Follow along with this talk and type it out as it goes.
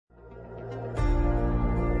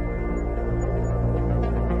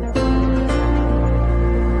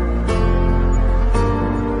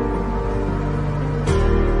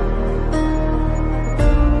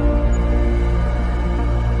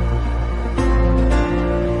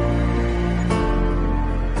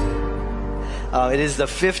It is the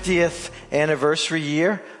 50th anniversary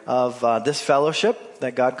year of this fellowship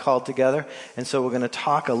that God called together. And so we're going to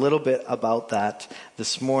talk a little bit about that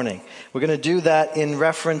this morning. We're going to do that in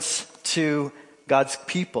reference to God's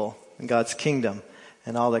people and God's kingdom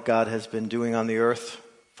and all that God has been doing on the earth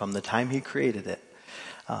from the time He created it.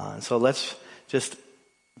 So let's just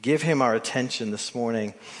give Him our attention this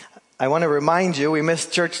morning. I want to remind you, we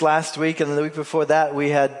missed church last week, and the week before that we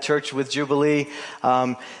had church with Jubilee.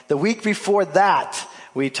 The week before that,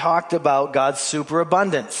 we talked about God's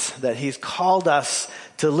superabundance, that He's called us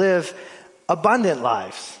to live abundant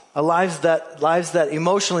lives. Lives that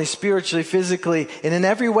emotionally, spiritually, physically, and in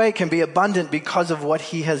every way can be abundant because of what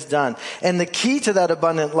He has done. And the key to that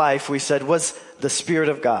abundant life, we said, was the Spirit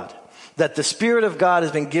of God. That the Spirit of God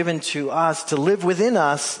has been given to us to live within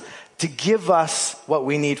us, to give us what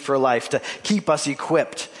we need for life, to keep us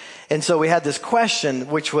equipped. And so we had this question,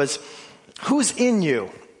 which was, who's in you?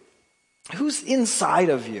 Who's inside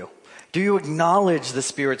of you? Do you acknowledge the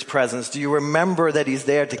Spirit's presence? Do you remember that He's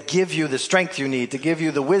there to give you the strength you need, to give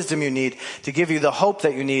you the wisdom you need, to give you the hope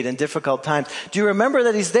that you need in difficult times? Do you remember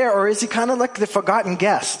that He's there, or is He kind of like the forgotten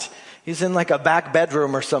guest? He's in like a back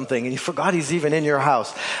bedroom or something, and you forgot He's even in your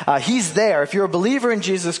house. He's there. If you're a believer in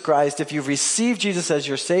Jesus Christ, if you've received Jesus as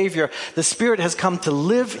your Savior, the Spirit has come to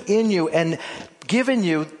live in you and given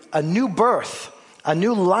you a new birth, a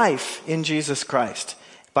new life in Jesus Christ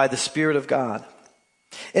by the Spirit of God.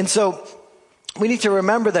 And so we need to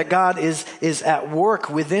remember that God is at work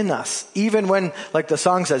within us, even when, like the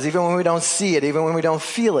song says, even when we don't see it, even when we don't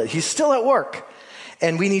feel it, He's still at work.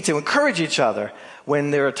 And we need to encourage each other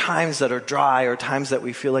when there are times that are dry or times that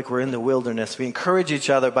we feel like we're in the wilderness. We encourage each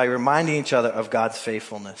other by reminding each other of God's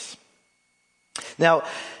faithfulness. Now,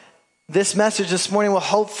 this message this morning will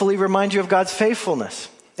hopefully remind you of God's faithfulness.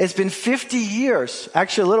 It's been 50 years,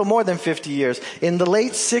 actually a little more than 50 years. In the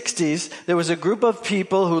late 60s, there was a group of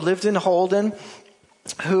people who lived in Holden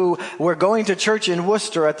who were going to church in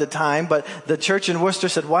Worcester at the time, but the church in Worcester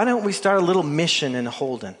said, why don't we start a little mission in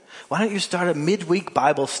Holden? Why don't you start a midweek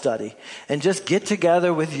Bible study and just get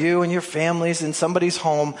together with you and your families in somebody's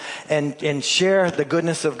home and share the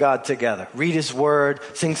goodness of God together. Read His Word,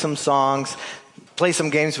 sing some songs, play some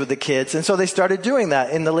games with the kids. And so they started doing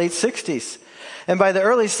that in the late 60s. And by the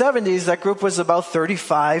early 70s, that group was about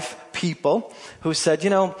 35 people who said,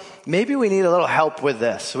 maybe we need a little help with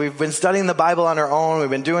this. We've been studying the Bible on our own. We've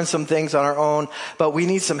been doing some things on our own, but we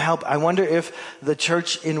need some help. I wonder if the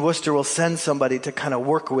church in Worcester will send somebody to kind of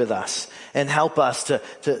work with us and help us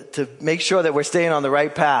to make sure that we're staying on the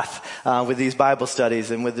right path with these Bible studies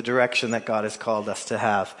and with the direction that God has called us to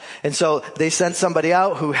have. And so they sent somebody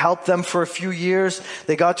out who helped them for a few years.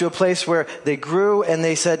 They got to a place where they grew, and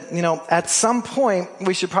they said, at some point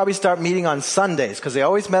we should probably start meeting on Sundays, because they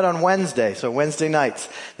always met on Wednesday, so Wednesday nights.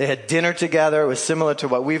 They had dinner together. It was similar to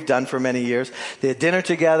what we've done for many years. They had dinner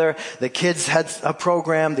together. The kids had a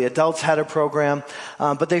program. The adults had a program.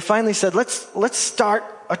 But they finally said, let's start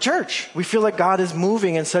a church. We feel like God is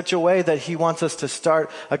moving in such a way that He wants us to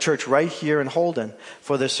start a church right here in Holden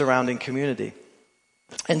for the surrounding community.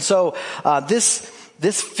 And so this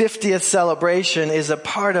 50th celebration is a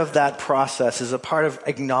part of that process, is a part of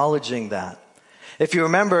acknowledging that. If you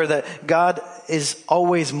remember that God is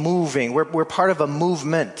always moving, we're part of a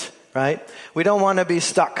movement, right? We don't want to be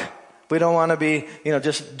stuck. We don't want to be,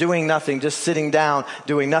 just doing nothing, just sitting down,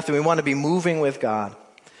 doing nothing. We want to be moving with God.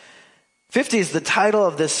 50 is the title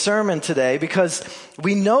of this sermon today because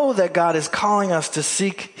we know that God is calling us to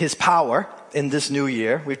seek His power in this new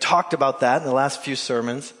year. We've talked about that in the last few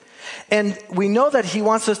sermons. And we know that He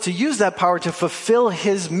wants us to use that power to fulfill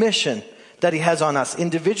His mission that He has on us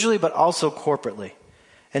individually, but also corporately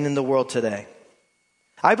and in the world today.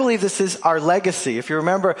 I believe this is our legacy. If you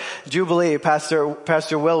remember Jubilee, Pastor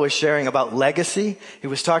Will was sharing about legacy. He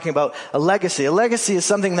was talking about a legacy. A legacy is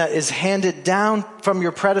something that is handed down from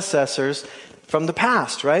your predecessors from the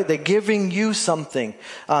past, right? They're giving you something.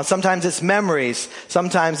 Sometimes it's memories.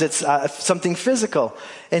 Sometimes it's something physical.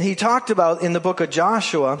 And he talked about in the book of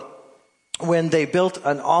Joshua, when they built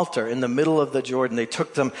an altar in the middle of the Jordan. They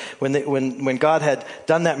took them, when God had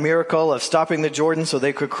done that miracle of stopping the Jordan so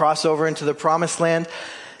they could cross over into the promised land,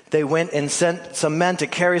 they went and sent some men to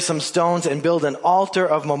carry some stones and build an altar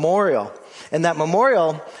of memorial. And that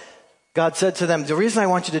memorial, God said to them, the reason I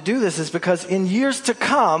want you to do this is because in years to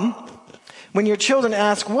come, when your children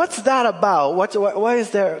ask, what's that about? Why is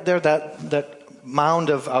there that mound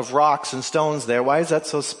of rocks and stones there. Why is that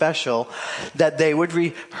so special? That they would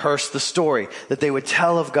rehearse the story, that they would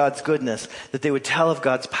tell of God's goodness, that they would tell of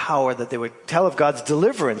God's power, that they would tell of God's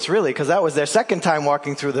deliverance, really, because that was their second time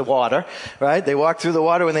walking through the water, right? They walked through the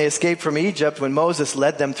water when they escaped from Egypt, when Moses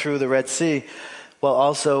led them through the Red Sea. Well,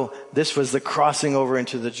 also, this was the crossing over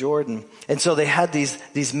into the Jordan. And so they had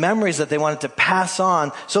these memories that they wanted to pass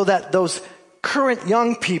on so that those current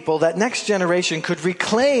young people, that next generation, could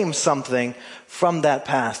reclaim something from that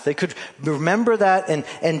past. They could remember that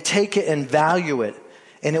and take it and value it.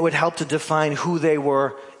 And it would help to define who they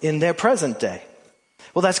were in their present day.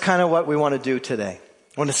 Well, that's kind of what we want to do today.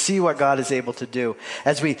 I want to see what God is able to do.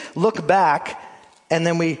 As we look back and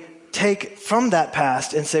then we take from that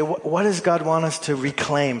past and say, what does God want us to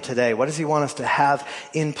reclaim today? What does he want us to have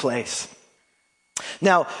in place?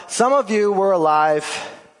 Now, some of you were alive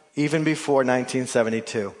even before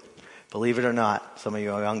 1972. Believe it or not, some of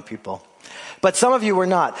you are young people. But some of you were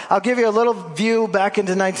not. I'll give you a little view back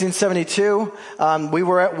into 1972. We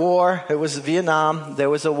were at war. It was Vietnam. There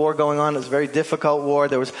was a war going on. It was a very difficult war.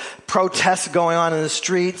 There was protests going on in the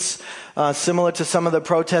streets, similar to some of the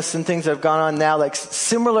protests and things that have gone on now, like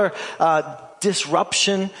similar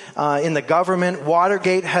disruption in the government.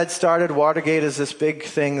 Watergate had started. Watergate is this big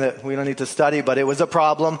thing that we don't need to study, but it was a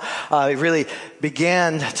problem. It really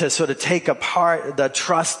began to sort of take apart the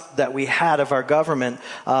trust that we had of our government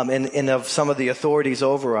and of some of the authorities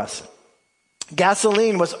over us.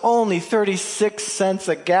 Gasoline was only 36 cents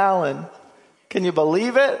a gallon. Can you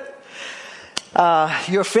believe it?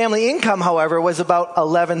 Your family income, however, was about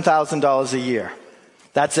 $11,000 a year.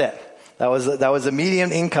 That's it. That was a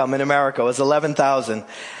median income in America, was $11,000.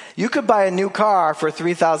 You could buy a new car for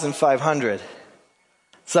 $3,500.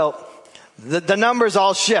 So the numbers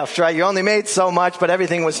all shift, right? You only made so much, but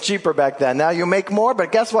everything was cheaper back then. Now you make more,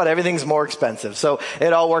 but guess what? Everything's more expensive. So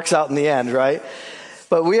it all works out in the end, right?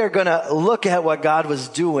 But we are going to look at what God was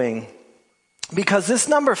doing, because this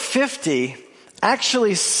number 50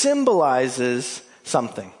 actually symbolizes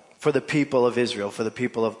something for the people of Israel, for the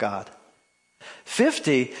people of God.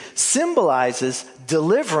 50 symbolizes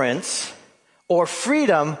deliverance or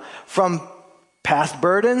freedom from past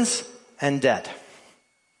burdens and debt.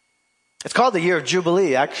 It's called the year of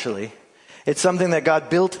Jubilee, actually. It's something that God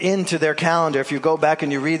built into their calendar. If you go back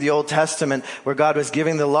and you read the Old Testament where God was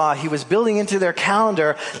giving the law, he was building into their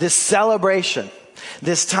calendar this celebration,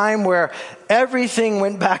 this time where everything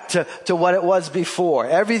went back to what it was before.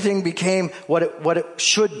 Everything became what it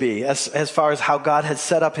should be as far as how God had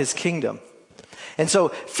set up his kingdom. And so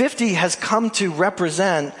 50 has come to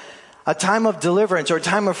represent a time of deliverance or a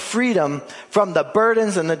time of freedom from the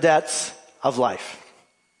burdens and the debts of life.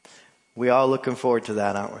 We all looking forward to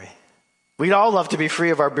that, aren't we? We'd all love to be free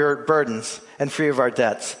of our burdens and free of our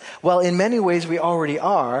debts. Well, in many ways we already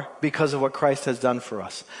are, because of what Christ has done for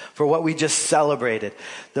us, for what we just celebrated,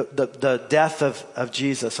 the death of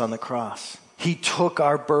Jesus on the cross. He took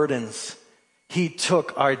our burdens. He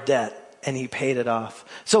took our debt. And he paid it off.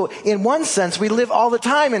 So in one sense, we live all the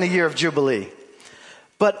time in a year of Jubilee.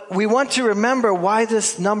 But we want to remember why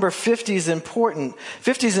this number 50 is important.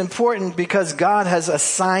 50 is important because God has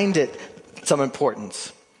assigned it some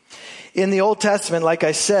importance. In the Old Testament, like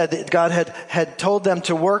I said, God had told them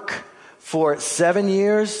to work for 7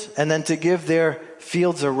 years and then to give their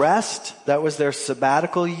fields a rest. That was their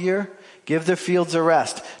sabbatical year. Give their fields a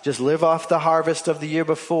rest. Just live off the harvest of the year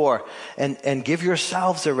before and give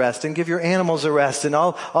yourselves a rest and give your animals a rest and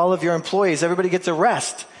all of your employees. Everybody gets a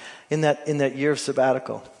rest in that year of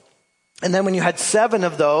sabbatical. And then when you had 7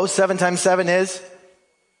 of those, 7 times 7 is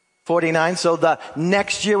 49. So the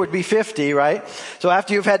next year would be 50, right? So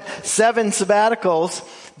after you've had 7 sabbaticals,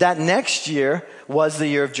 that next year was the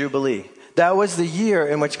year of Jubilee. That was the year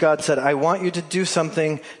in which God said, I want you to do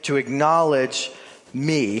something to acknowledge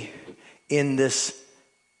me in this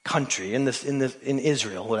country, in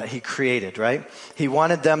Israel that he created, right? He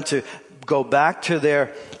wanted them to go back to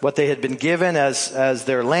what they had been given as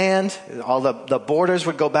their land. All the borders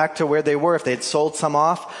would go back to where they were. If they had sold some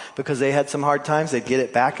off because they had some hard times, they'd get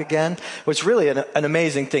it back again. Which really an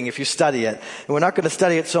amazing thing if you study it. And we're not going to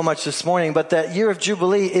study it so much this morning, but that year of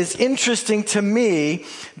Jubilee is interesting to me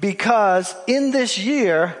because in this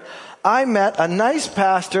year, I met a nice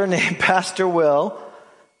pastor named Pastor Will,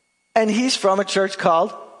 and he's from a church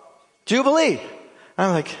called Jubilee.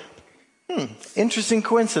 I'm like, interesting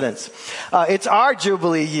coincidence. It's our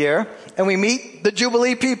Jubilee year, and we meet the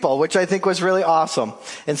Jubilee people, which I think was really awesome.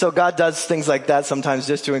 And so God does things like that sometimes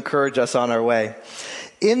just to encourage us on our way.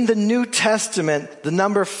 In the New Testament, the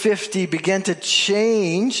number 50 began to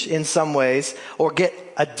change in some ways or get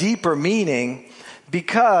a deeper meaning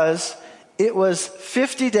because it was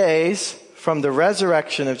 50 days from the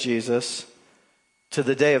resurrection of Jesus to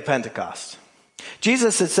the day of Pentecost.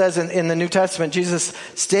 Jesus, it says in the New Testament, Jesus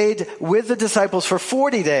stayed with the disciples for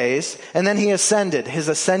 40 days, and then he ascended, his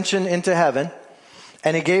ascension into heaven,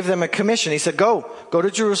 and he gave them a commission. He said, go to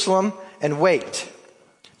Jerusalem and wait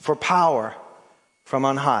for power from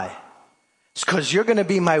on high. It's because you're going to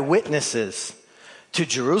be my witnesses to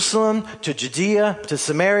Jerusalem, to Judea, to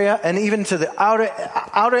Samaria, and even to the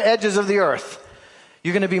outer edges of the earth.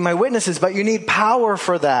 You're going to be my witnesses, but you need power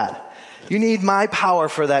for that. You need my power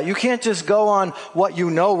for that. You can't just go on what you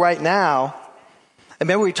know right now. And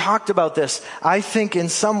maybe we talked about this. I think in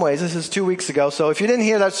some ways, this is 2 weeks ago, so if you didn't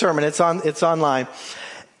hear that sermon, it's online.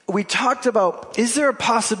 We talked about, is there a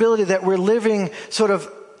possibility that we're living sort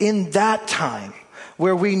of in that time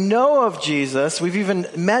where we know of Jesus, we've even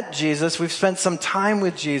met Jesus, we've spent some time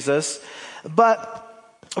with Jesus,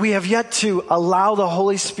 but we have yet to allow the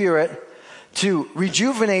Holy Spirit to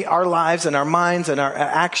rejuvenate our lives and our minds and our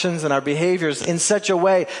actions and our behaviors in such a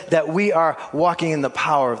way that we are walking in the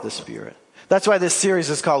power of the Spirit. That's why this series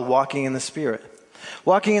is called Walking in the Spirit.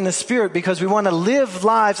 Walking in the Spirit because we want to live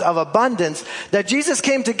lives of abundance that Jesus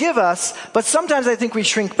came to give us, but sometimes I think we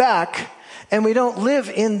shrink back and we don't live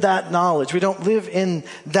in that knowledge. We don't live in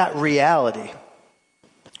that reality.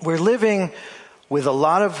 We're living with a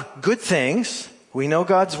lot of good things. We know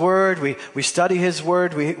God's Word, we study His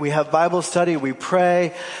Word, we have Bible study, we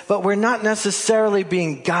pray, but we're not necessarily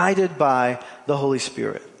being guided by the Holy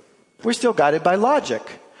Spirit. We're still guided by logic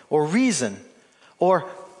or reason or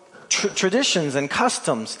traditions and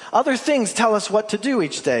customs. Other things tell us what to do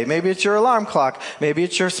each day. Maybe it's your alarm clock, maybe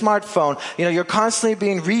it's your smartphone. You're constantly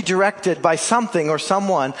being redirected by something or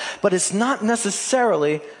someone, but it's not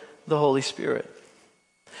necessarily the Holy Spirit.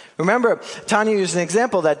 Remember, Tanya used an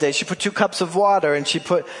example that day. She put 2 cups of water and she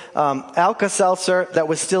put Alka-Seltzer that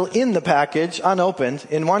was still in the package, unopened,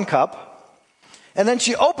 in 1 cup. And then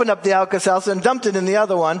she opened up the Alka-Seltzer and dumped it in the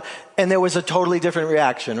other one, and there was a totally different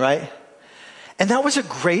reaction, right? And that was a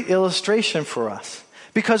great illustration for us.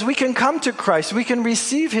 Because we can come to Christ, we can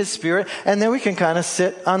receive His Spirit, and then we can kind of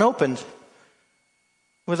sit unopened.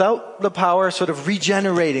 Without the power sort of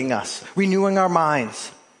regenerating us, renewing our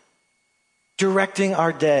minds, directing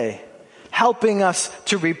our day, helping us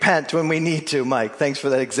to repent when we need to. Mike, thanks for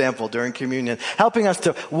that example during communion. Helping us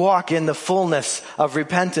to walk in the fullness of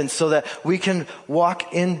repentance so that we can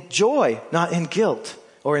walk in joy, not in guilt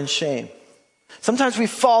or in shame. Sometimes we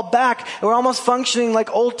fall back and we're almost functioning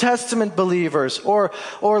like Old Testament believers or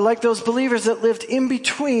like those believers that lived in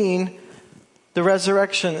between the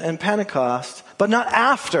resurrection and Pentecost, but not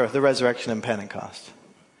after the resurrection and Pentecost.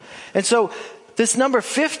 And so this number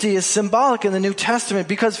 50 is symbolic in the New Testament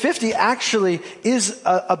because 50 actually is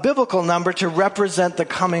a biblical number to represent the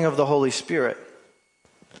coming of the Holy Spirit.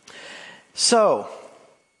 So,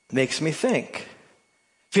 makes me think,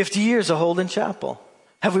 50 years of Holden Chapel.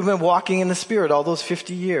 Have we been walking in the Spirit all those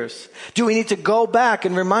 50 years? Do we need to go back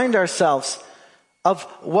and remind ourselves of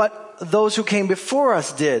what those who came before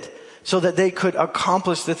us did so that they could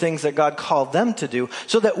accomplish the things that God called them to do,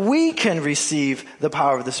 so that we can receive the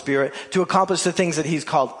power of the Spirit to accomplish the things that He's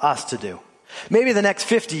called us to do? Maybe the next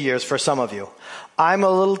 50 years for some of you. I'm a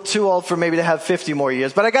little too old for maybe to have 50 more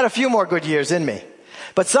years, but I got a few more good years in me.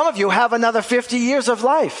 But some of you have another 50 years of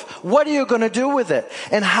life. What are you going to do with it?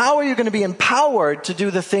 And how are you going to be empowered to do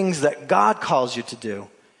the things that God calls you to do?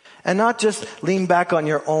 And not just lean back on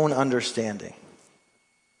your own understanding.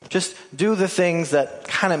 Just do the things that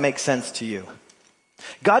kind of make sense to you.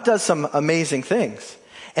 God does some amazing things.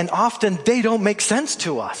 And often they don't make sense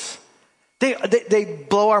to us. They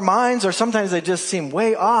blow our minds, or sometimes they just seem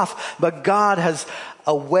way off. But God has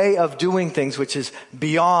a way of doing things which is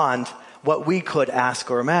beyond what we could ask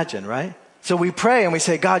or imagine, right? So we pray and we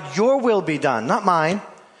say, God, your will be done, not mine.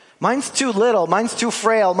 Mine's too little. Mine's too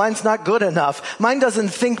frail. Mine's not good enough. Mine doesn't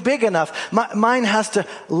think big enough. Mine has to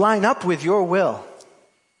line up with your will.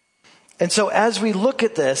 And so as we look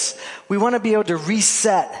at this, we want to be able to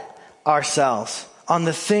reset ourselves on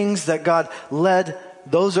the things that God led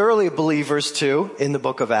those early believers to in the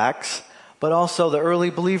book of Acts, but also the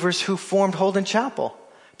early believers who formed Holden Chapel,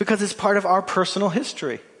 because it's part of our personal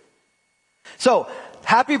history. So,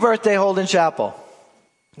 happy birthday, Holden Chapel.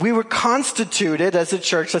 We were constituted as a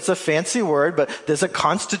church. That's a fancy word, but there's a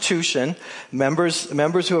constitution. Members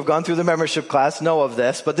who have gone through the membership class know of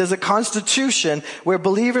this, but there's a constitution where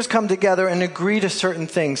believers come together and agree to certain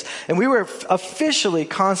things. And we were officially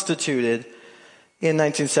constituted in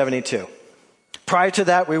 1972. Prior to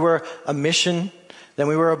that, we were a mission. Then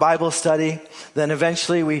we were a Bible study. Then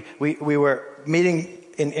eventually we were meeting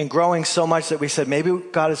in growing so much that we said, maybe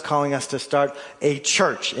God is calling us to start a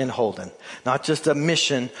church in Holden. Not just a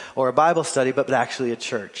mission or a Bible study, but actually a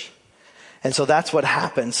church. And so that's what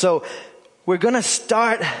happened. So we're going to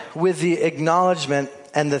start with the acknowledgement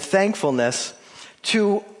and the thankfulness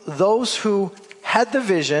to those who had the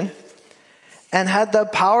vision and had the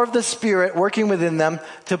power of the Spirit working within them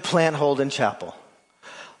to plant Holden Chapel.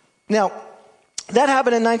 Now, that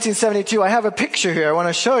happened in 1972. I have a picture here I want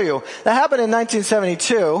to show you. That happened in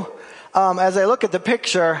 1972. As I look at the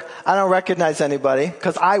picture, I don't recognize anybody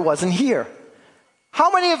because I wasn't here.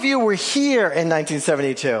 How many of you were here in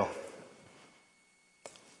 1972?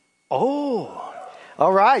 Oh,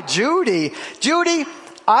 all right, Judy. Judy,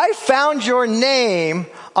 I found your name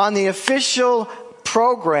on the official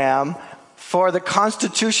program for the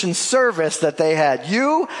Constitution service that they had.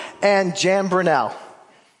 You and Jan Brunel.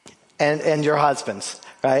 And your husbands,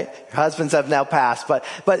 right? Your husbands have now passed,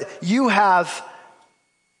 but you have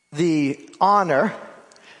the honor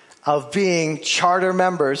of being charter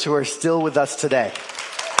members who are still with us today.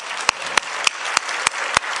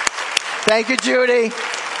 Thank you, Judy.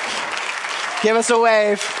 Give us a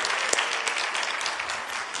wave.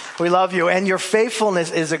 We love you, and your faithfulness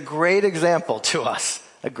is a great example to us.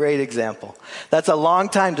 A great example. That's a long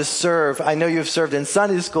time to serve. I know you've served in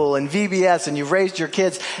Sunday school and VBS, and you've raised your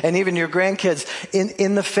kids and even your grandkids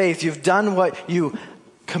in the faith. You've done what you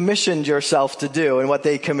commissioned yourself to do and what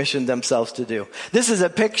they commissioned themselves to do. This is a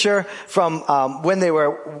picture from when they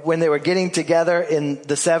were getting together in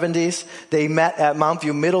the 70s. They met at Mount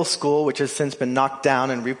View Middle School, which has since been knocked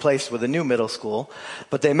down and replaced with a new middle school.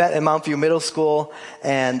 But they met at Mount View Middle School,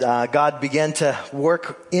 and God began to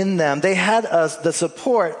work in them. They had the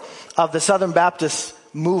support of the Southern Baptist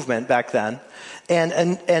movement back then,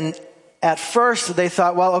 and at first, they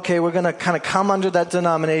thought, well, okay, we're going to kind of come under that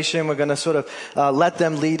denomination. We're going to sort of let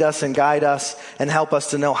them lead us and guide us and help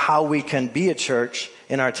us to know how we can be a church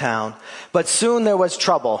in our town. But soon there was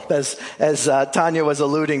trouble, as Tanya was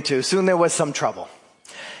alluding to. Soon there was some trouble.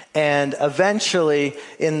 And eventually,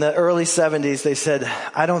 in the early 70s, they said,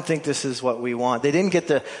 I don't think this is what we want. They didn't get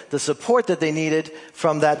the support that they needed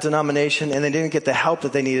from that denomination, and they didn't get the help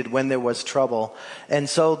that they needed when there was trouble. And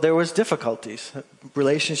so there was difficulties.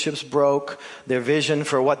 Relationships broke. Their vision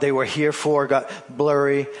for what they were here for got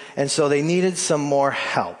blurry. And so they needed some more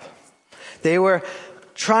help. They were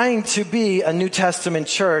trying to be a New Testament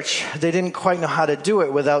church. They didn't quite know how to do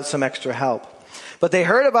it without some extra help. But they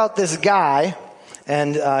heard about this guy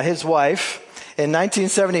and his wife. In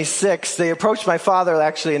 1976, they approached my father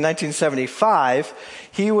actually in 1975.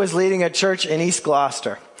 He was leading a church in East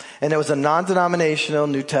Gloucester, and it was a non-denominational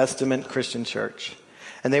New Testament Christian church.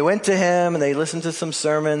 And they went to him and they listened to some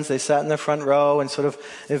sermons. They sat in the front row and sort of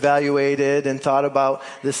evaluated and thought about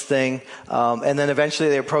this thing. And then eventually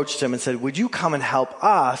they approached him and said, would you come and help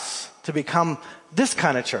us to become this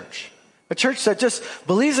kind of church? A church that just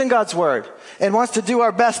believes in God's word and wants to do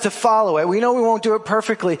our best to follow it. We know we won't do it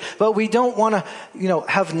perfectly, but we don't want to,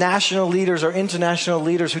 have national leaders or international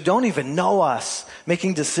leaders who don't even know us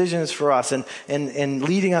making decisions for us and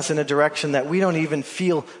leading us in a direction that we don't even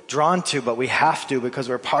feel drawn to, but we have to because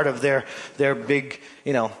we're part of their big,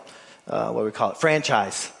 what we call it,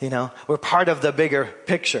 franchise. We're part of the bigger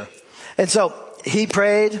picture. And so he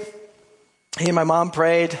prayed. He and my mom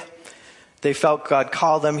prayed. They felt God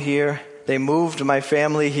called them here. They moved my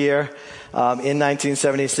family here in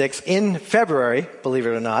 1976 in February, believe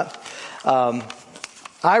it or not.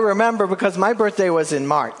 I remember because my birthday was in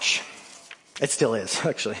March. It still is,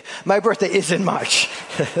 actually. My birthday is in March.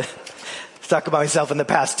 Talk about myself in the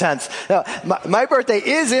past tense. No, my birthday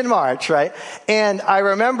is in March, right? And I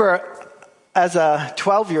remember as a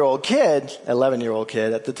 12-year-old kid, 11-year-old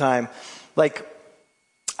kid at the time, I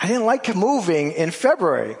didn't like moving in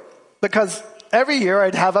February because every year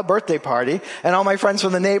I'd have a birthday party, and all my friends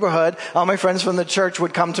from the neighborhood, all my friends from the church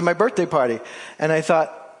would come to my birthday party. And I thought,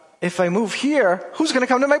 if I move here, who's going to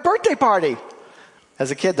come to my birthday party? As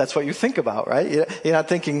a kid, that's what you think about, right? You're not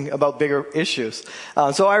thinking about bigger issues.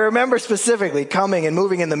 So I remember specifically coming and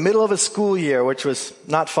moving in the middle of a school year, which was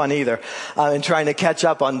not fun either, and trying to catch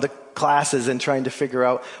up on the classes and trying to figure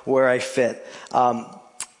out where I fit.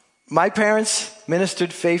 My parents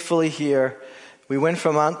ministered faithfully here. We went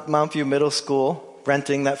from Mount View Middle School,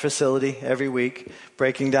 renting that facility every week,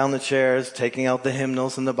 breaking down the chairs, taking out the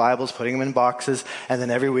hymnals and the Bibles, putting them in boxes, and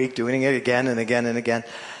then every week doing it again and again and again,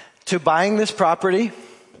 to buying this property,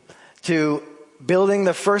 to building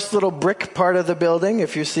the first little brick part of the building.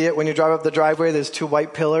 If you see it when you drive up the driveway, there's 2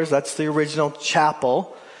 white pillars. That's the original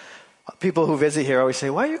chapel. People who visit here always say,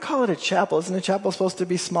 why do you call it a chapel? Isn't a chapel supposed to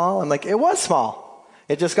be small? I'm like, it was small.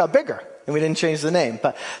 It just got bigger, and we didn't change the name.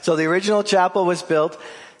 So the original chapel was built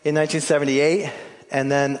in 1978,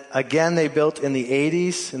 and then again they built in the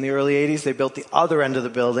early 80s, they built the other end of the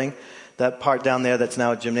building. That part down there that's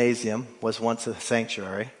now a gymnasium was once a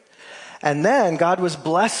sanctuary. And then God was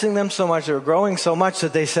blessing them so much, they were growing so much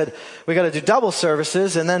that they said, we got to do double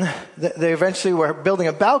services. And then they eventually were building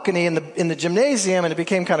a balcony in the gymnasium, and it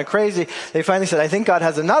became kind of crazy. They finally said, I think God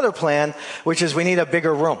has another plan, which is we need a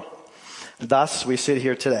bigger room. Thus, we sit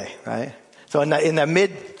here today, right? So in the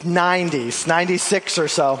mid-90s, 96 or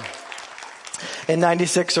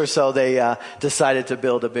so, they decided to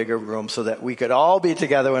build a bigger room so that we could all be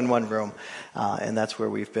together in one room. And that's where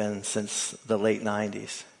we've been since the late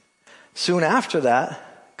 90s. Soon after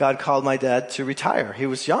that, God called my dad to retire. He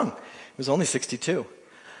was young. He was only 62.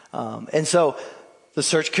 And so the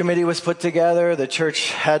search committee was put together. The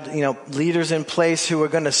church had, leaders in place who were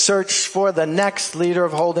going to search for the next leader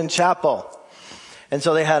of Holden Chapel. And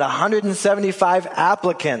so they had 175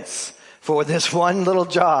 applicants for this one little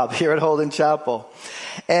job here at Holden Chapel.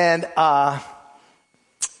 And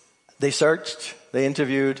they searched, they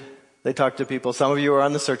interviewed, they talked to people. Some of you were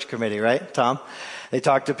on the search committee, right, Tom? They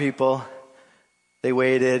talked to people, they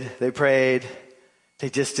waited, they prayed. They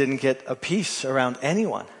just didn't get a peace around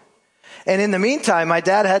anyone. And in the meantime, my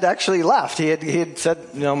dad had actually left. He had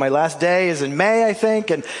said, my last day is in May, I think.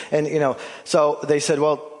 And so they said,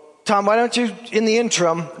 well, Tom, why don't you, in the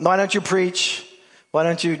interim, why don't you preach? Why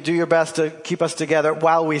don't you do your best to keep us together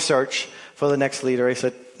while we search for the next leader? I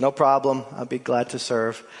said, no problem. I'll be glad to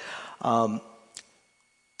serve.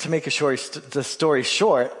 To make the story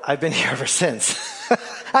short, I've been here ever since.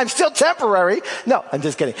 I'm still temporary. No, I'm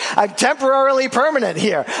just kidding. I'm temporarily permanent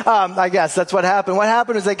here. I guess that's what happened. What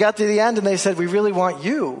happened is they got to the end and they said, we really want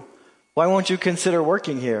you. Why won't you consider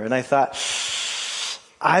working here? And I thought,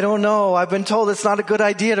 I don't know. I've been told it's not a good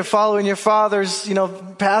idea to follow in your father's,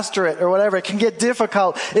 pastorate or whatever. It can get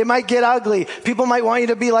difficult. It might get ugly. People might want you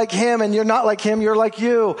to be like him, and you're not like him. You're like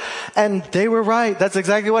you. And they were right. That's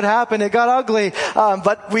exactly what happened. It got ugly.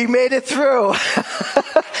 But we made it through.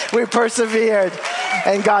 We persevered,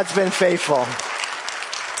 and God's been faithful.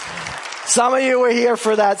 Some of you were here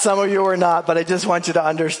for that, some of you were not, but I just want you to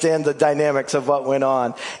understand the dynamics of what went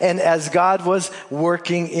on. And as God was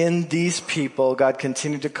working in these people, God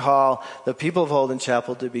continued to call the people of Holden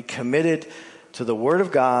Chapel to be committed to the Word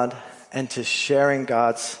of God and to sharing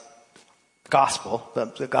God's gospel,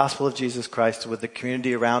 the gospel of Jesus Christ, with the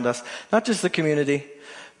community around us. Not just the community,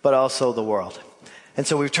 but also the world. And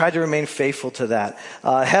so we've tried to remain faithful to that.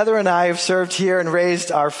 Heather and I have served here and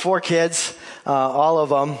raised our 4 kids, all of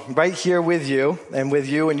them, right here with you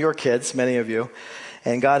and your kids, many of you.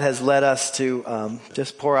 And God has led us to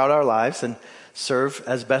just pour out our lives and serve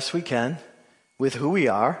as best we can with who we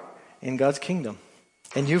are in God's kingdom.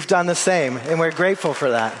 And you've done the same, and we're grateful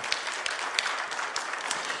for that.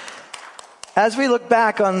 As we look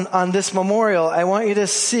back on this memorial, I want you to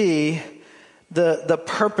see the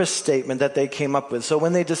purpose statement that they came up with. So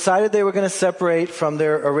when they decided they were going to separate from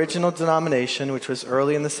their original denomination, which was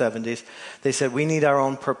early in the 70s, they said, we need our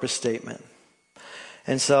own purpose statement.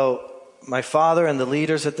 And so my father and the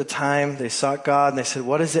leaders at the time, they sought God and they said,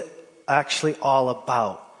 what is it actually all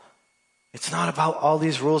about? It's not about all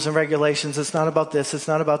these rules and regulations. It's not about this. It's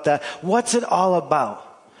not about that. What's it all about?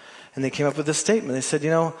 And they came up with this statement. They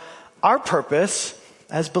said, our purpose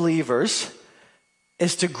as believers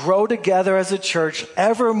is to grow together as a church,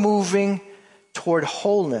 ever moving toward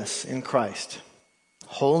wholeness in Christ.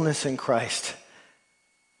 Wholeness in Christ.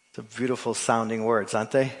 It's beautiful sounding words, aren't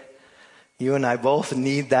they? You and I both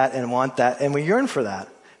need that and want that, and we yearn for that.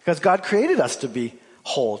 Because God created us to be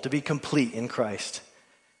whole, to be complete in Christ.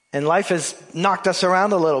 And life has knocked us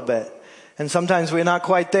around a little bit. And sometimes we're not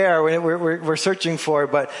quite there. We're searching for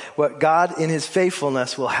it. But what God in His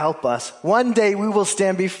faithfulness will help us. One day we will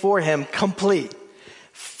stand before Him complete,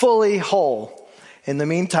 fully whole. In the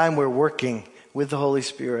meantime, we're working with the Holy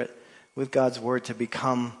Spirit, with God's Word, to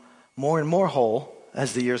become more and more whole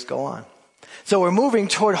as the years go on. So we're moving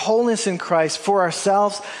toward wholeness in Christ for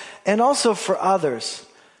ourselves and also for others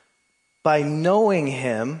by knowing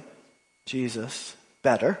Him, Jesus,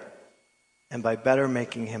 better, and by better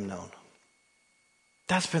making Him known.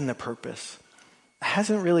 That's been the purpose. It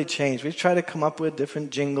hasn't really changed. We've tried to come up with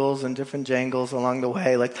different jingles and different jangles along the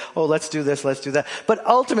way, like, oh, let's do this, let's do that. But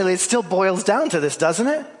ultimately, it still boils down to this, doesn't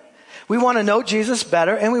it? We want to know Jesus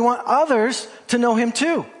better, and we want others to know Him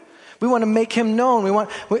too. We want to make Him known. We want,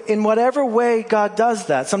 in whatever way God does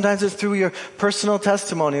that. Sometimes it's through your personal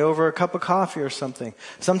testimony over a cup of coffee or something.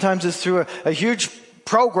 Sometimes it's through a huge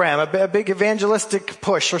program, a big evangelistic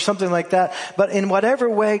push or something like that. But in whatever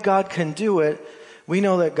way God can do it, we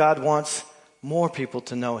know that God wants more people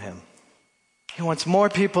to know him. He wants more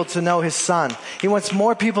people to know his son. He wants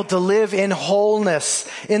more people to live in wholeness,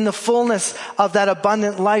 in the fullness of that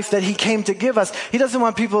abundant life that he came to give us. He doesn't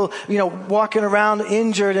want people, walking around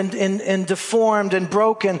injured and deformed and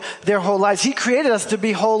broken their whole lives. He created us to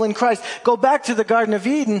be whole in Christ. Go back to the Garden of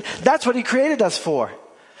Eden. That's what he created us for.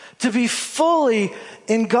 To be fully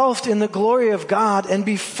engulfed in the glory of God and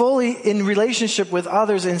be fully in relationship with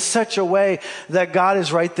others in such a way that God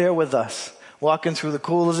is right there with us, walking through the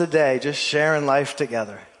cool of the day, just sharing life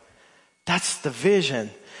together. That's the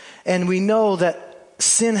vision. And we know that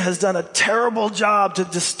sin has done a terrible job to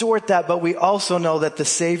distort that, but we also know that the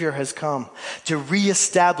Savior has come to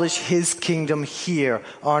reestablish his kingdom here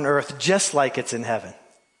on earth, just like it's in heaven.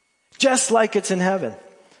 Just like it's in heaven.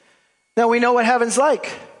 Now we know what heaven's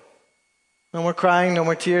like. No more crying, no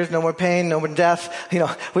more tears, no more pain, no more death.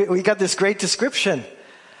 We got this great description.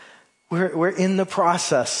 We're in the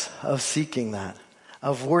process of seeking that,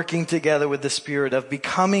 of working together with the Spirit, of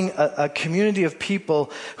becoming a community of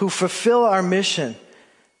people who fulfill our mission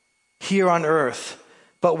here on earth.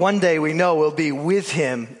 But one day we know we'll be with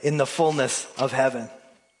him in the fullness of heaven.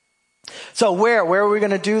 So where are we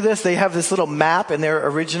going to do this? They have this little map in their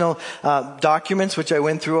original documents, which I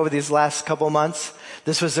went through over these last couple months.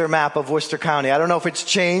 This was their map of Worcester County. I don't know if it's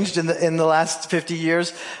changed in the last 50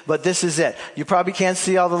 years, but this is it. You probably can't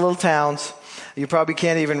see all the little towns. You probably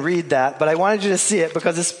can't even read that, but I wanted you to see it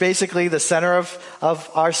because it's basically the center of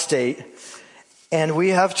our state. And we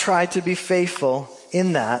have tried to be faithful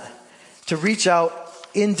in that, to reach out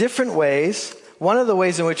in different ways. One of the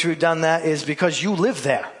ways in which we've done that is because you live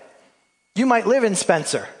there. You might live in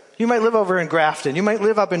Spencer. You might live over in Grafton. You might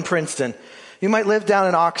live up in Princeton. You might live down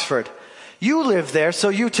in Oxford. You live there, so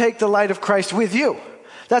you take the light of Christ with you.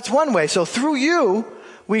 That's one way. So through you,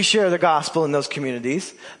 we share the gospel in those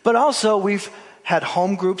communities. But also, we've had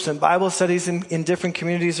home groups and Bible studies in different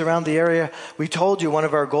communities around the area. We told you one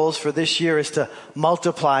of our goals for this year is to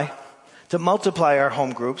multiply our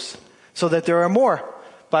home groups so that there are more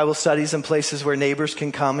Bible studies in places where neighbors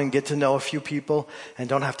can come and get to know a few people and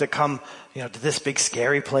don't have to come, to this big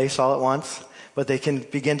scary place all at once. But they can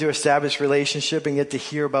begin to establish relationship and get to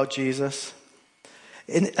hear about Jesus.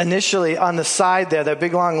 Initially, on the side there, that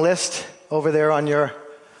big long list over there on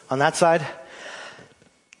that side,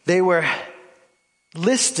 they were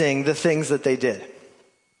listing the things that they did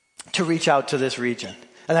to reach out to this region.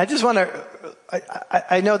 And I just want to,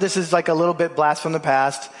 I know this is like a little bit blast from the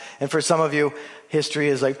past, and for some of you, history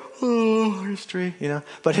is like, history,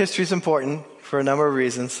 but history is important for a number of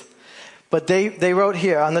reasons. But they wrote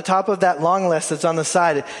here, on the top of that long list that's on the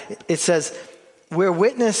side, it says, we're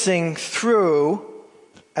witnessing through,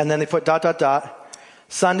 and then they put ...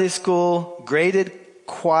 Sunday school, graded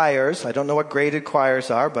choirs. I don't know what graded choirs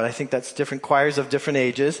are, but I think that's different choirs of different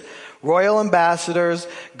ages. Royal ambassadors,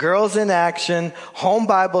 girls in action, home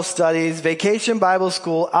Bible studies, vacation Bible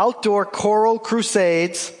school, outdoor choral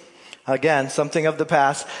crusades. Again, something of the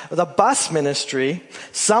past. The bus ministry,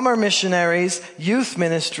 summer missionaries, youth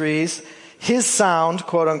ministries, His Sound,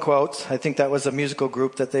 quote unquote. I think that was a musical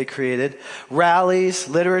group that they created. Rallies,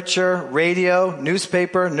 literature, radio,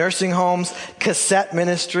 newspaper, nursing homes, cassette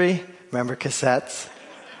ministry. Remember cassettes?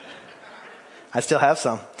 I still have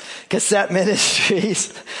some. Cassette ministries,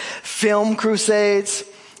 film crusades,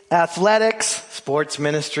 athletics, sports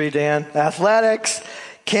ministry, Dan, athletics,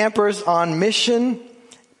 campers on mission,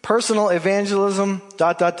 personal evangelism, ...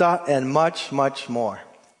 and much, much more.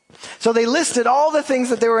 So they listed all the things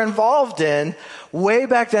that they were involved in way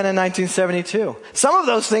back then in 1972. Some of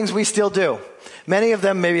those things we still do. Many of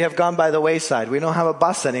them maybe have gone by the wayside. We don't have a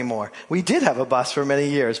bus anymore. We did have a bus for many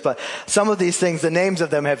years, but some of these things, the names of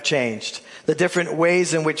them have changed. The different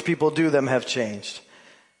ways in which people do them have changed.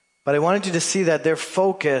 But I wanted you to see that their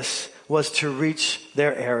focus was to reach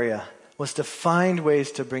their area, was to find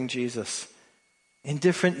ways to bring Jesus in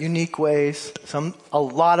different, unique ways. A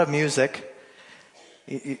lot of music.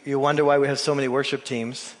 You wonder why we have so many worship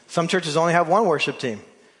teams. Some churches only have one worship team.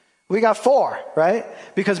 We got 4, right?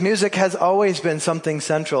 Because music has always been something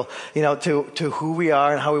central, to who we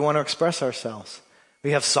are and how we want to express ourselves.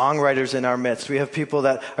 We have songwriters in our midst. We have people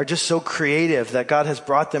that are just so creative that God has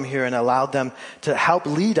brought them here and allowed them to help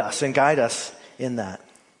lead us and guide us in that.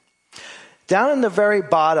 Down in the very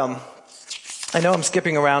bottom, I know I'm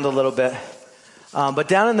skipping around a little bit, but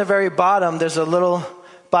down in the very bottom, there's a little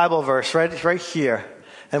Bible verse right here.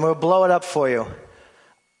 And we'll blow it up for you.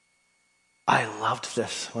 I loved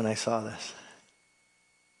this when I saw this.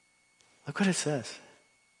 Look what it says.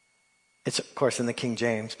 It's, of course, in the King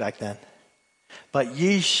James back then. But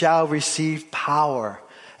ye shall receive power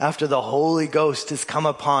after the Holy Ghost is come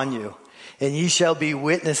upon you. And ye shall be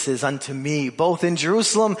witnesses unto me, both in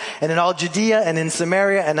Jerusalem and in all Judea and in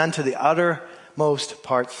Samaria and unto the uttermost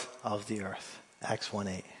parts of the earth. Acts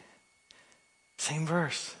 1:8. Same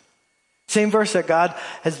verse. Same verse that God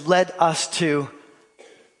has led us to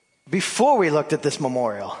before we looked at this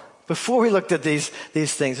memorial. Before we looked at these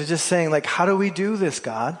things. It's just saying, like, how do we do this,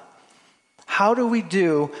 God? How do we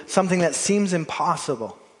do something that seems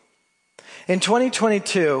impossible? In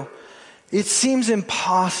 2022, it seems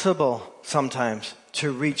impossible sometimes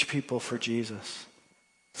to reach people for Jesus.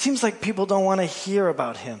 It seems like people don't want to hear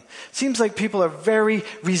about him. It seems like people are very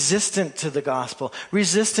resistant to the gospel,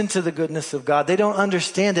 resistant to the goodness of God. They don't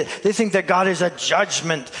understand it. They think that God is a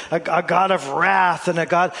judgment, a God of wrath, and a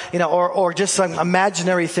God, or just some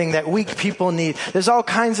imaginary thing that weak people need. There's all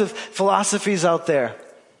kinds of philosophies out there.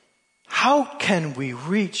 How can we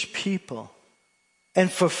reach people and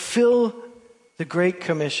fulfill the Great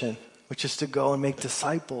Commission, which is to go and make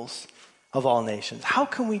disciples of all nations? How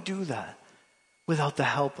can we do that without the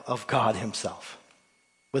help of God himself,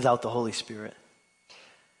 without the Holy Spirit?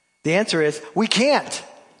 The answer is, we can't.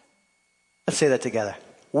 Let's say that together.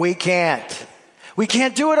 We can't. We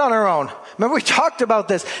can't do it on our own. Remember, we talked about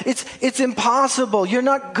this. It's impossible. You're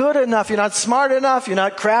not good enough. You're not smart enough. You're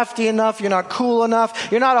not crafty enough. You're not cool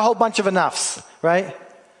enough. You're not a whole bunch of enoughs, right?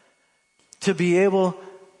 To be able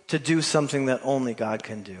to do something that only God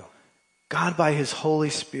can do. God, by his Holy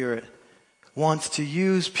Spirit, wants to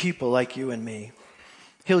use people like you and me.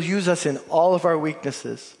 He'll use us in all of our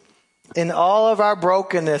weaknesses, in all of our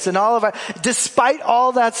brokenness, despite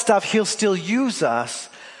all that stuff, he'll still use us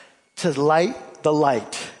to light the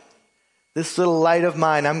light. This little light of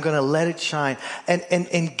mine, I'm going to let it shine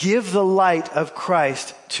and give the light of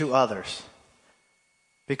Christ to others,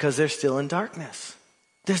 because they're still in darkness.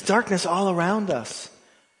 There's darkness all around us.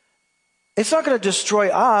 It's not going to destroy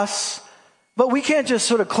us, but we can't just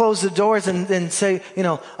sort of close the doors and say,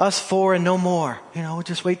 us four and no more. We'll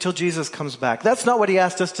just wait till Jesus comes back. That's not what he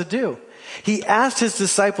asked us to do. He asked his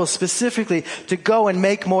disciples specifically to go and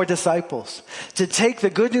make more disciples, to take the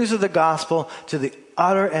good news of the gospel to the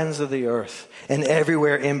utter ends of the earth and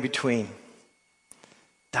everywhere in between.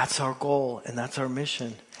 That's our goal and that's our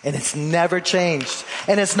mission. And it's never changed.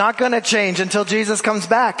 And it's not going to change until Jesus comes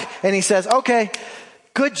back and he says, okay,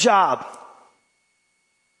 good job.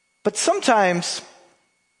 But sometimes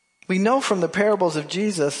we know from the parables of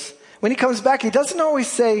Jesus, when he comes back, he doesn't always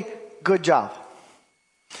say, good job.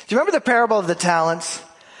 Do you remember the parable of the talents?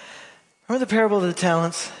 Remember the parable of the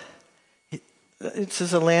talents? It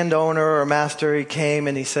says a landowner or a master, he came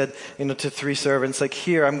and he said, to three servants, like,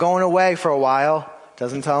 here, I'm going away for a while.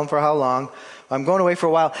 Doesn't tell him for how long. I'm going away for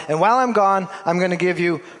a while. And while I'm gone, I'm going to give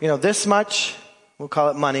you, this much. We'll call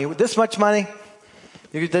it money. This much money.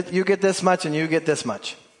 You get this much and you get this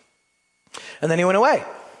much. And then he went away.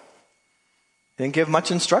 He didn't give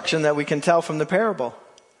much instruction that we can tell from the parable.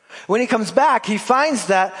 When he comes back, he finds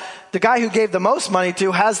that the guy who gave the most money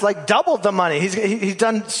to has doubled the money. He's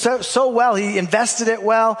done so well. He invested it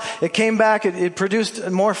well. It came back. It produced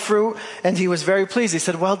more fruit, and he was very pleased. He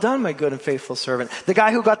said, well done, my good and faithful servant. The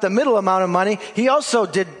guy who got the middle amount of money, he also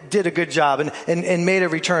did a good job and made a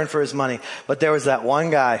return for his money. But there was that one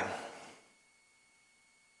guy.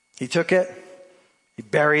 He took it. He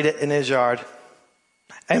buried it in his yard.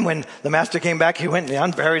 And when the master came back, he went and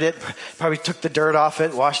unburied it, probably took the dirt off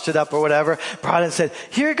it, washed it up or whatever, brought it and said,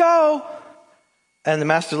 here you go. And the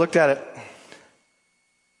master looked at it.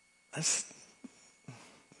 That's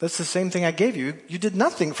the same thing I gave you. You did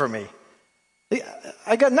nothing for me.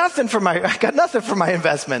 I got nothing for my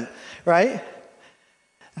investment, right?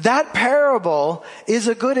 That parable is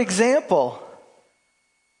a good example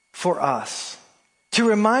for us to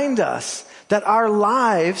remind us that our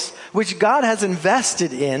lives, which God has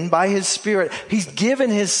invested in by his Spirit, he's given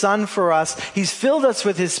his Son for us, he's filled us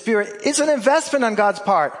with his Spirit, it's an investment on God's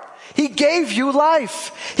part. He gave you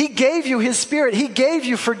life. He gave you his Spirit. He gave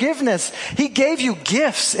you forgiveness. He gave you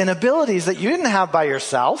gifts and abilities that you didn't have by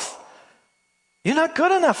yourself. You're not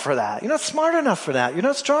good enough for that. You're not smart enough for that. You're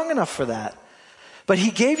not strong enough for that. But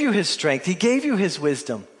he gave you his strength. He gave you his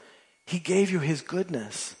wisdom. He gave you his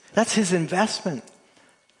goodness. That's his investment.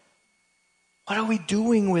 What are we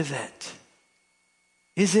doing with it?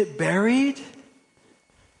 Is it buried?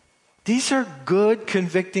 These are good,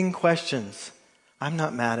 convicting questions. I'm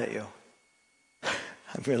not mad at you.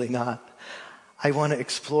 I'm really not. I want to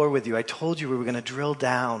explore with you. I told you we were going to drill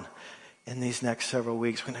down in these next several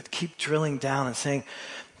weeks. We're going to keep drilling down and saying,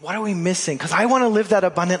 what are we missing? Because I want to live that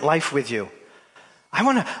abundant life with you. I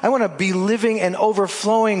want to be living and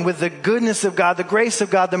overflowing with the goodness of God, the grace of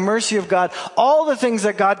God, the mercy of God, all the things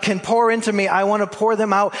that God can pour into me. I want to pour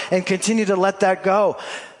them out and continue to let that go.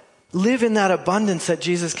 live in that abundance that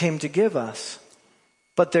Jesus came to give us.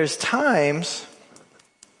 But there's times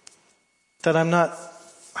that I'm not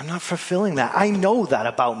fulfilling that. I know that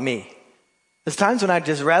about me. There's times when I'd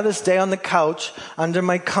just rather stay on the couch under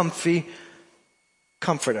my comfy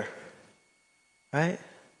comforter. Right?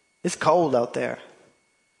 It's cold out there.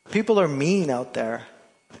 People are mean out there.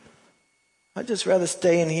 I'd just rather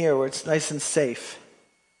stay in here where it's nice and safe.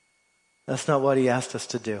 That's not what he asked us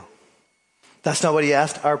to do. That's not what he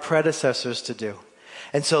asked our predecessors to do.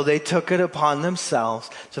 And so they took it upon themselves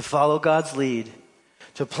to follow God's lead,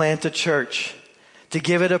 to plant a church, to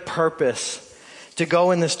give it a purpose, to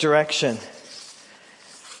go in this direction.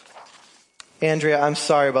 Andrea, I'm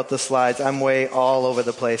sorry about the slides. I'm way all over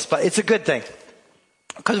the place, but it's a good thing.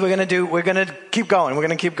 Because we're going to keep going. We're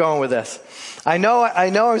going to keep going with this. I know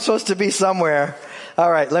I'm supposed to be somewhere.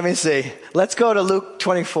 All right, let me see. Let's go to Luke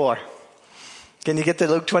 24. Can you get the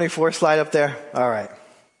Luke 24 slide up there? All right.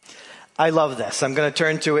 I love this. I'm going to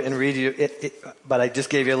turn to it and read you it, but I just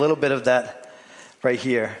gave you a little bit of that right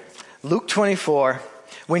here. Luke 24.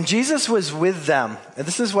 When Jesus was with them, and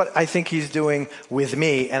this is what I think he's doing with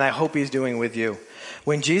me, and I hope he's doing with you.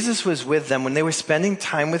 When Jesus was with them, when they were spending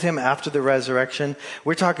time with him after the resurrection,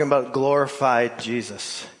 we're talking about glorified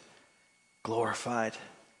Jesus. Glorified.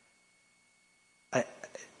 I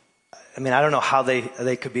mean, I don't know how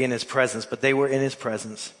they could be in his presence, but they were in his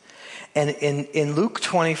presence. And in Luke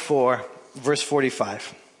 24, verse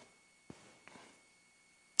 45,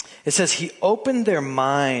 it says, he opened their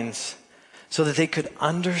minds so that they could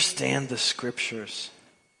understand the scriptures.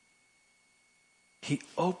 He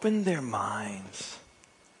opened their minds.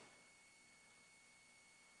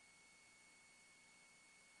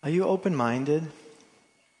 Are you open-minded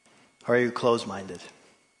or are you closed-minded?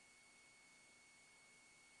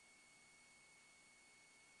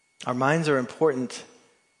 Our minds are important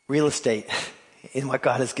real estate in what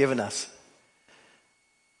God has given us.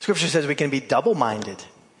 Scripture says we can be double-minded.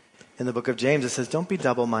 In the book of James, it says, don't be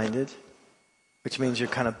double-minded, which means you're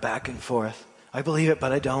kind of back and forth. I believe it,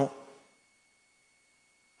 but I don't.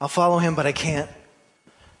 I'll follow him, but I can't.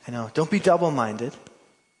 Don't be double-minded.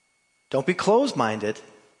 Don't be closed-minded.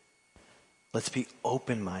 Let's be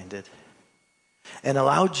open-minded and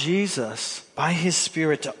allow Jesus, by his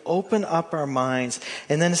Spirit, to open up our minds.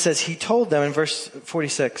 And then it says, he told them in verse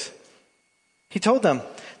 46, he told them,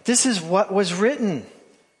 this is what was written.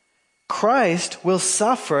 Christ will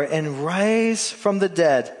suffer and rise from the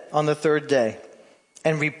dead on the third day.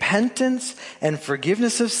 And repentance and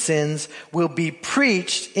forgiveness of sins will be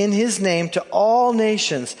preached in his name to all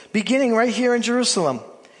nations, beginning right here in Jerusalem.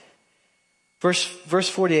 Verse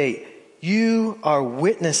 48. You are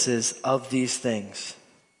witnesses of these things.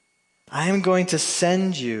 I am going to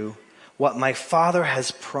send you what my Father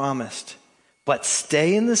has promised, but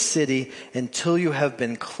stay in the city until you have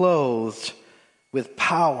been clothed with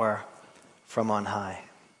power from on high.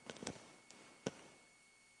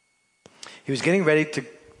 He was getting ready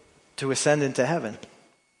to ascend into heaven.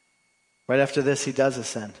 Right after this, he does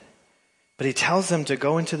ascend. But he tells them to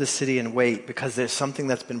go into the city and wait because there's something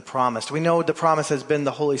that's been promised. We know the promise has been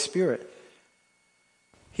the Holy Spirit.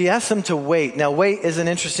 He asks them to wait. Now, wait is an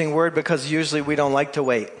interesting word because usually we don't like to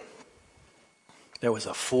wait. There was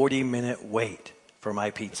a 40-minute wait for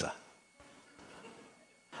my pizza.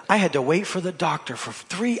 I had to wait for the doctor for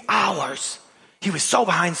 3 hours. He was so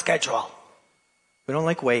behind schedule. We don't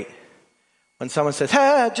like wait. When someone says,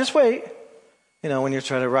 hey, just wait. When you're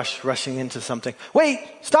trying to rushing into something. Wait,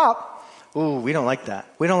 stop. Ooh, we don't like that.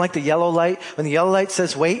 We don't like the yellow light. When the yellow light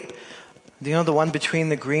says wait, do you know the one between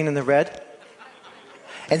the green and the red?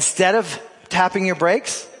 Instead of tapping your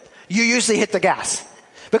brakes, you usually hit the gas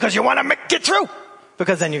because you want to get through.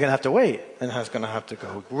 Because then you're going to have to wait. And it's going to have to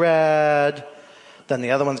go red. Then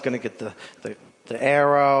the other one's going to get the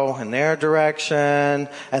arrow in their direction.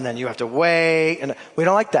 And then you have to wait. And we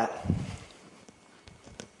don't like that.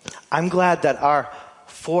 I'm glad that our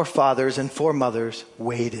forefathers and foremothers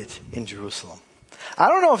waited in Jerusalem. I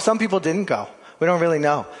don't know if some people didn't go. We don't really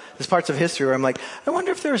know. There's parts of history where I'm like, I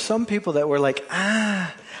wonder if there are some people that were like,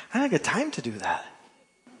 I don't get time to do that.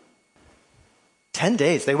 10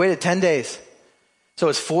 days. They waited 10 days. So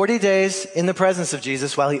it's 40 days in the presence of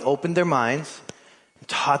Jesus while he opened their minds and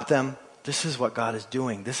taught them, this is what God is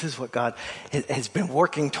doing. This is what God has been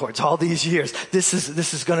working towards all these years. This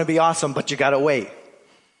is going to be awesome, but you got to wait.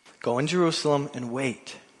 Go in Jerusalem and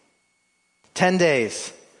wait. 10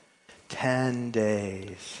 days. 10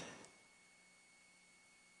 days.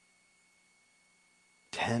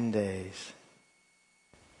 10 days.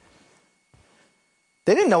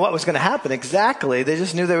 They didn't know what was going to happen exactly. They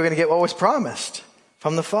just knew they were going to get what was promised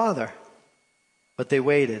from the Father. But they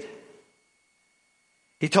waited.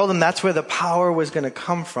 He told them that's where the power was going to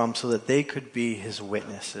come from so that they could be his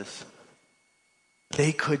witnesses.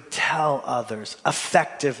 They could tell others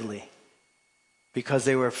effectively because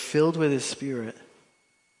they were filled with his Spirit.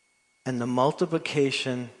 And the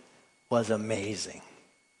multiplication was amazing.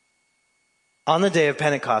 On the day of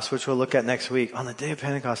Pentecost, which we'll look at next week, on the day of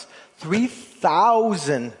Pentecost,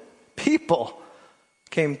 3,000 people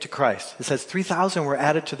came to Christ. It says 3,000 were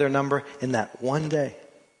added to their number in that one day.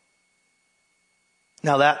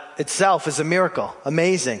 Now that itself is a miracle.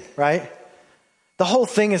 Amazing, right? The whole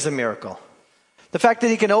thing is a miracle. The fact that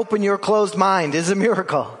he can open your closed mind is a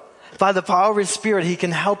miracle. By the power of his Spirit, he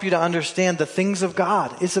can help you to understand the things of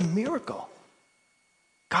God. It's a miracle.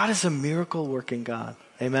 God is a miracle working God.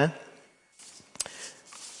 Amen?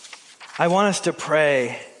 I want us to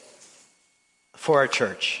pray for our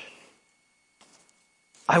church.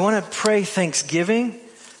 I want to pray thanksgiving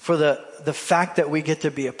for the fact that we get to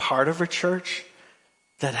be a part of a church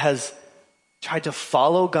that has tried to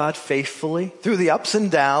follow God faithfully through the ups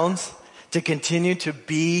and downs to continue to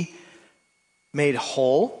be made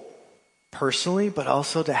whole personally, but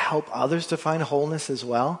also to help others to find wholeness as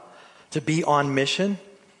well, to be on mission.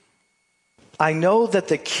 I know that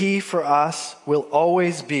the key for us will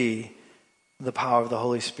always be the power of the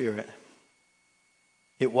Holy Spirit.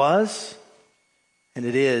 It was, and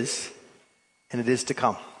it is to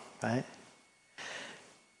come, right?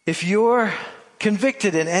 If you're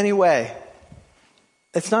convicted in any way,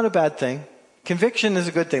 it's not a bad thing. Conviction is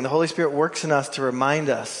a good thing. The Holy Spirit works in us to remind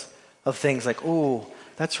us of things like, oh,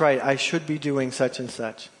 that's right, I should be doing such and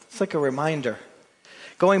such. It's like a reminder.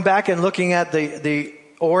 Going back and looking at the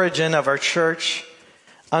origin of our church,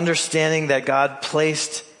 understanding that God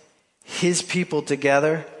placed his people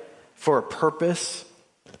together for a purpose,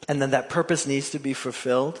 and then that purpose needs to be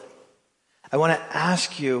fulfilled. I want to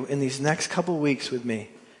ask you in these next couple weeks with me.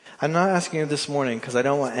 I'm not asking you this morning because I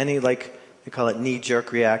don't want any, like they call it,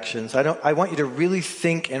 knee-jerk reactions. I want you to really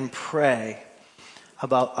think and pray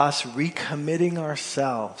about us recommitting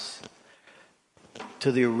ourselves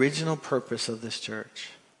to the original purpose of this church,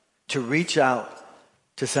 to reach out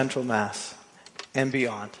to Central Mass and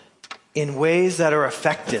beyond in ways that are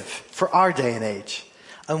effective for our day and age,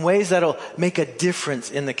 in ways that will make a difference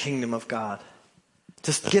in the kingdom of God.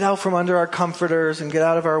 Just get out from under our comforters and get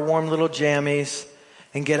out of our warm little jammies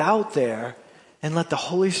and get out there and let the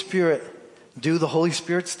Holy Spirit do the Holy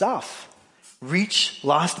Spirit stuff. Reach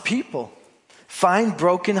lost people. Find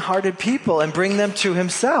broken-hearted people and bring them to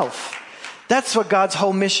himself. That's what God's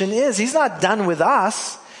whole mission is. He's not done with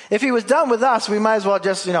us. If he was done with us, we might as well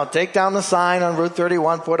just, take down the sign on Route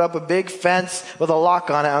 31, put up a big fence with a lock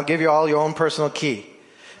on it, and I'll give you all your own personal key.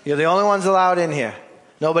 You're the only ones allowed in here.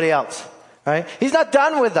 Nobody else. Right? He's not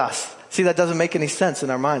done with us. See, that doesn't make any sense in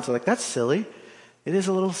our minds. We're like, that's silly. It is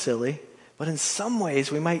a little silly. But in some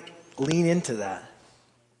ways, we might lean into that.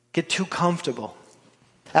 Get too comfortable.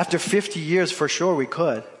 After 50 years, for sure, we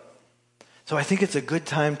could. So I think it's a good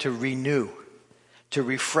time to renew, to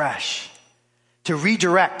refresh, to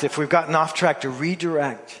redirect. If we've gotten off track, to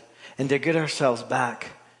redirect and to get ourselves back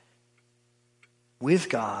with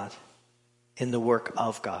God in the work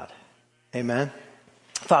of God. Amen.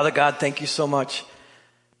 Father God, thank you so much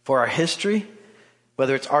for our history,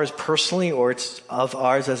 whether it's ours personally or it's of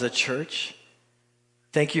ours as a church.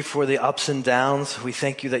 Thank you for the ups and downs. We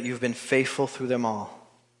thank you that you've been faithful through them all.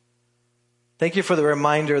 Thank you for the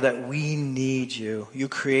reminder that we need you. You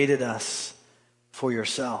created us for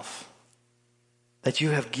yourself, that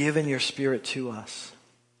you have given your Spirit to us.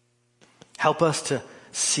 Help us to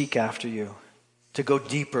seek after you, to go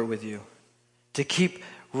deeper with you, to keep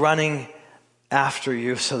running after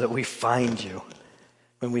you so that we find you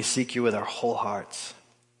when we seek you with our whole hearts.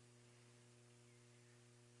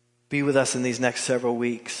 Be with us in these next several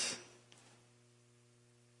weeks.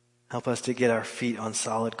 Help us to get our feet on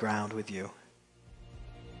solid ground with you.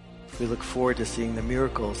 We look forward to seeing the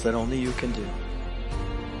miracles that only you can do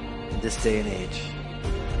in this day and age.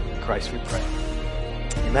 In Christ we pray.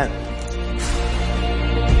 Amen.